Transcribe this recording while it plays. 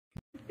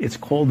it's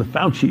called the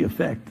Fauci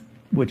effect,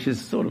 which is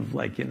sort of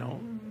like, you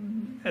know,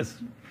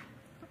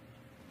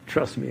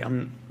 trust me,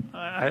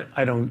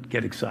 I don't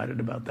get excited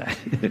about that.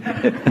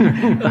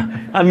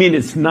 I mean,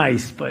 it's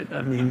nice, but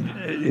I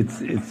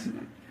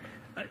mean,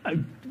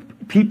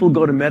 people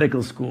go to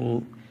medical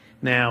school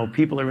now.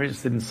 People are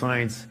interested in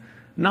science,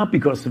 not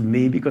because of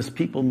me, because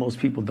most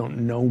people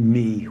don't know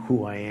me,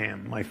 who I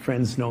am. My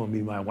friends know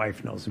me, my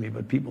wife knows me,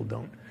 but people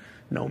don't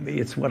know me.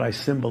 It's what I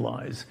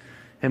symbolize.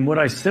 And what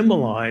I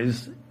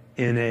symbolize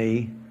in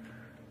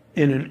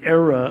an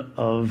era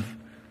of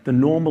the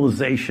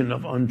normalization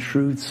of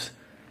untruths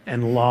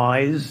and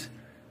lies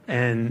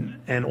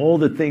and all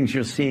the things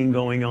you're seeing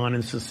going on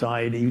in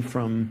society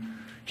from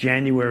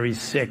January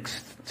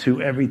 6th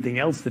to everything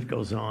else that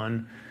goes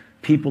on,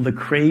 people are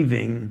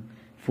craving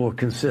for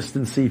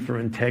consistency, for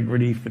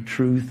integrity, for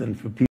truth, and for people